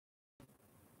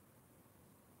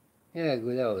Ja,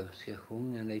 goddag. Jag ska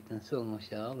sjunga en liten sång om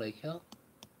kärlek här.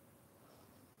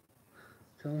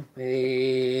 Som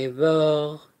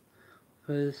lever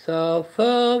hus av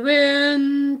förväntan,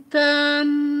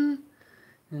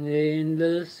 en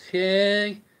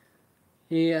lustfjäg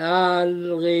i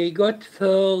aldrig gått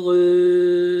förut.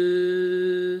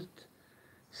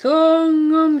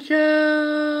 Sång om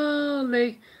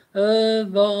kärlek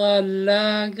över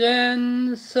alla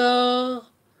gränser,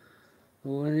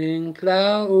 och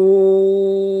enkla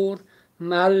ord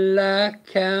alla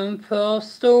kan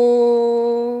förstå.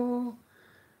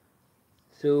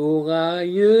 Stora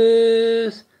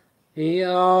ljus vi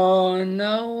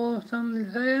anar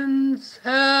som tänds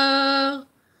här,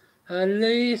 att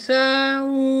lysa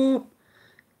upp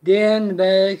den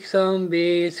väg som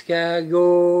vi ska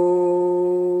gå.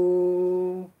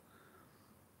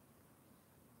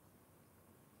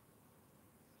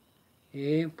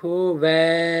 Är på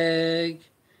väg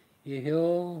i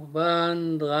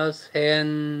varandras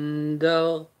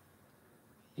händer,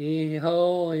 i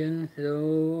hargen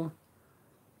så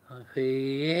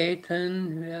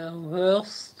friheten är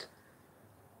först.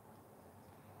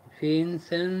 Det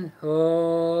finns en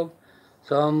hav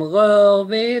som rör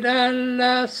vid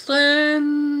alla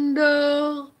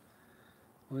stränder,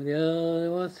 och det gör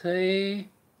oss se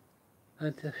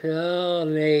att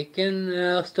kärleken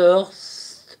är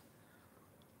störst.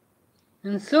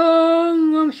 En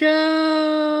sång om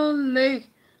kärlek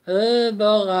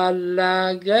över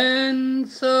alla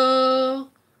gränser,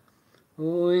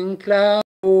 och enkla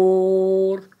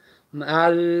ord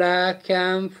alla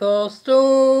kan förstå.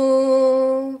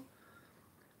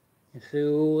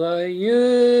 Stora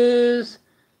ljus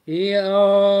vi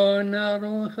anar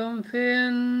de som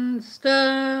finns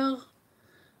där,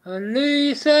 att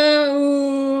lysa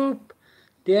upp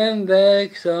den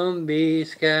väg som vi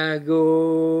ska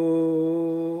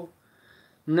gå.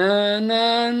 Na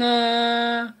na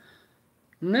na,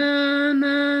 na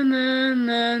na na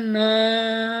na na,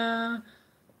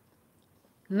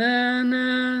 na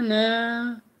na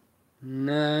na,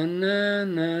 na na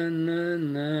na na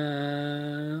na.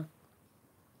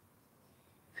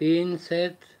 Finns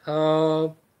ett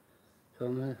hav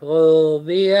som rör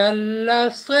vid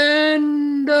alla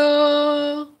stränder,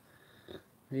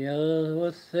 vi gör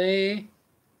oss se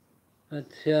att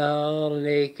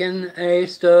kärleken är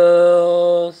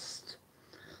störst.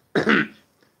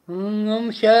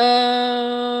 Om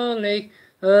kärlek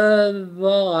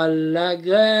över alla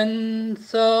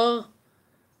gränser,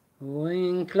 och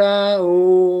enkla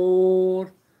ord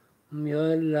om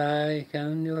jag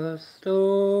kan jag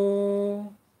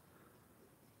stå.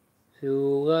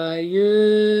 Stora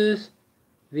ljus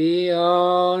vi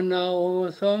anar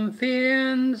och som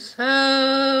finns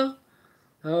här,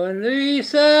 och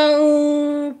lysa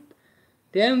upp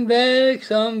den väg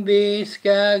som vi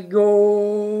ska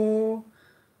gå.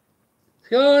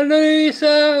 Ska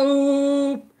lysa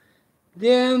upp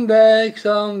den väg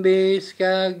som vi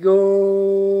ska gå.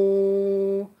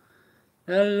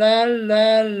 La la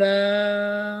la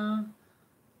la.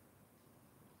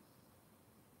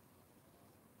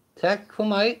 Tack för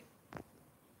mig.